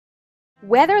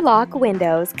Weatherlock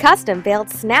Windows custom-built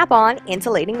snap-on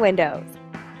insulating windows.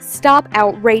 Stop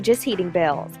outrageous heating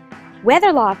bills.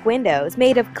 Weatherlock windows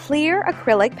made of clear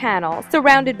acrylic panels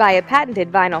surrounded by a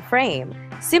patented vinyl frame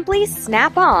simply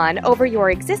snap on over your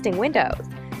existing windows.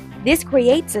 This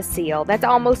creates a seal that's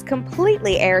almost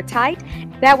completely airtight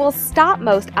that will stop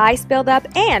most ice buildup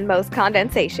and most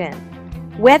condensation.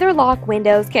 Weatherlock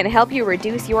windows can help you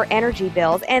reduce your energy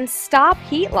bills and stop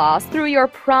heat loss through your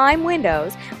prime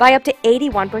windows by up to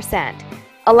 81%,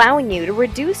 allowing you to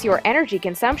reduce your energy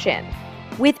consumption.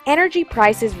 With energy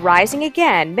prices rising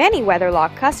again, many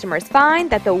Weatherlock customers find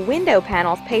that the window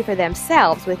panels pay for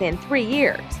themselves within 3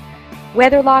 years.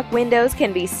 Weatherlock windows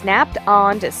can be snapped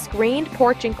on to screened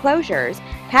porch enclosures,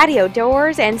 patio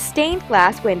doors, and stained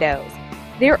glass windows.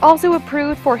 They're also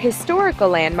approved for historical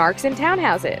landmarks and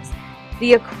townhouses.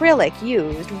 The acrylic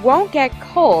used won't get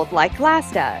cold like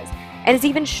glass does, and is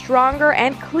even stronger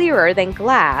and clearer than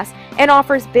glass and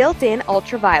offers built-in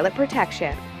ultraviolet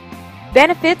protection.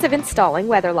 Benefits of installing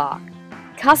Weatherlock: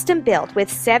 custom built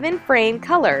with 7 frame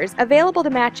colors available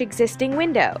to match existing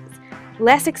windows,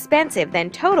 less expensive than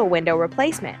total window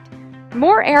replacement,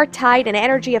 more airtight and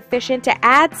energy efficient to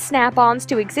add snap-ons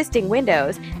to existing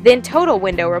windows than total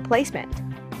window replacement.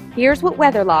 Here's what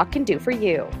Weatherlock can do for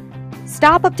you: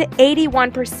 stop up to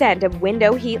 81% of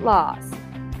window heat loss.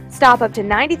 Stop up to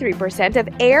 93% of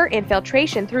air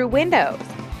infiltration through windows.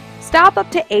 Stop up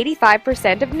to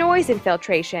 85% of noise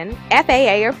infiltration,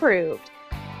 FAA approved.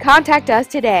 Contact us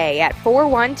today at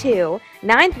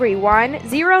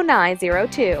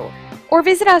 412-931-0902 or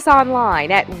visit us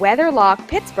online at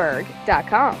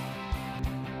weatherlockpittsburgh.com.